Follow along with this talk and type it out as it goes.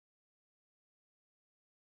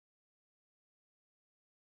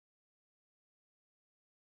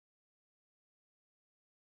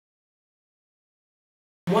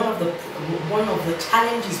One of the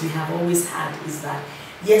challenges we have always had is that,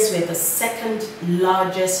 yes, we're the second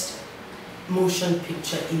largest motion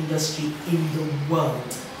picture industry in the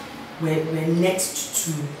world. We're next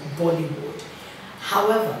to Bollywood.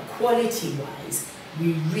 However, quality-wise,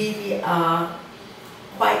 we really are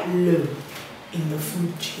quite low in the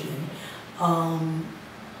food chain.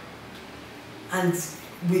 And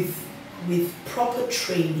with proper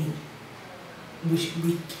training,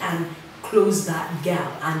 we can close that gap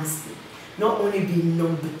and not only be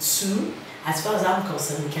number 2, as far as I'm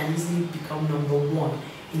concerned, we can easily become number 1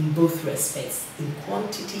 in both respects, in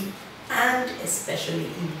quantity and especially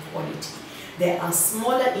in quality. There are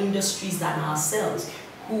smaller industries than ourselves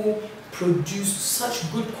who produce such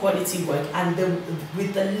good quality work, and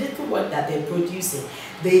with the little work that they're producing,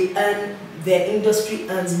 their industry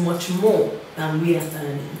earns much more than we are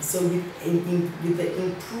earning. So with the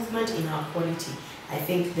improvement in our quality, I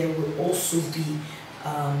think there will also be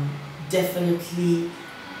definitely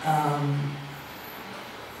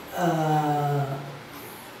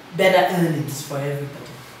better earnings for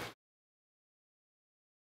everybody.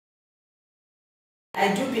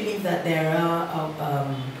 I do believe that there are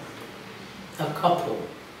a couple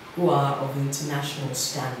who are of international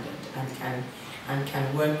standard and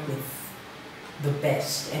can work with the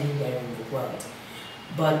best anywhere in the world.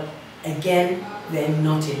 But again, there are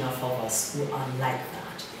not enough of us who are like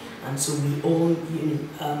that. And so we all,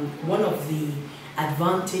 one of the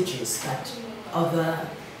advantages that other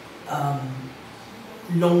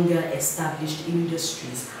longer established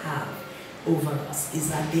industries have over us is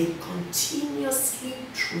that they continuously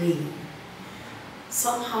train.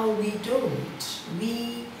 Somehow we don't.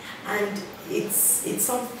 And it's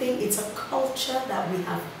a culture that we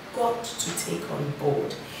have got to take on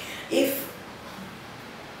board. If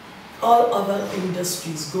all other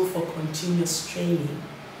industries go for continuous training,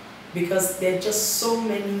 because there are just so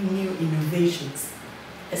many new innovations,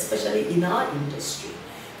 especially in our industry.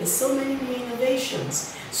 There's so many new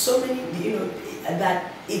innovations, so many,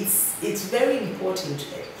 that it's very important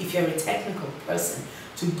if you're a technical person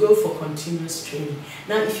to go for continuous training.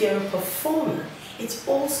 Now, if you're a performer, it's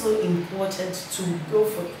also important to go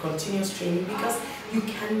for continuous training because you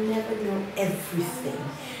can never know everything.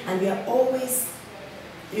 And we are always,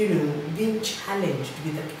 being challenged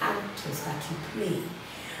with the characters that you play.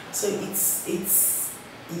 So it's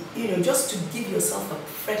just to give yourself a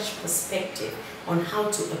fresh perspective on how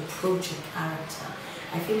to approach a character.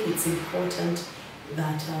 I think it's important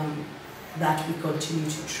that that we continue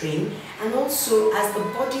to train. And also, as the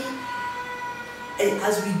body,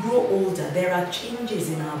 as we grow older, there are changes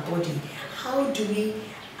in our body. How do we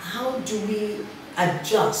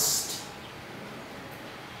adjust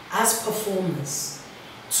as performers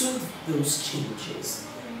to those changes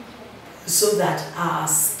so that our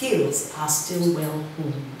skills are still well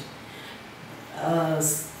honed?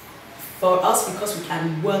 For us, because we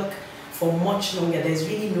can work for much longer, there's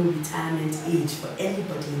really no retirement age for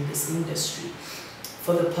anybody in this industry.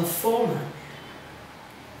 For the performer,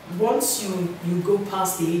 once you go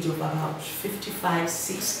past the age of about 55,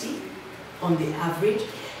 60 on the average,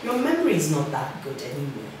 your memory is not that good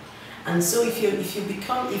anymore. And so if you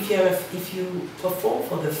perform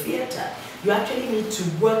for the theatre, you actually need to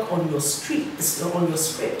work on your script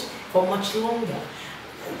for much longer.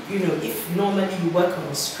 If normally you work on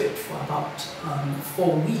a script for about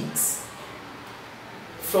 4 weeks,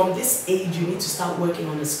 from this age you need to start working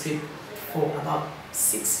on a script for about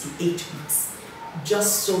 6 to 8 weeks,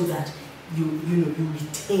 just so that you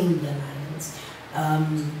retain the lines.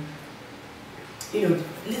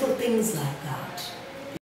 Little things like that.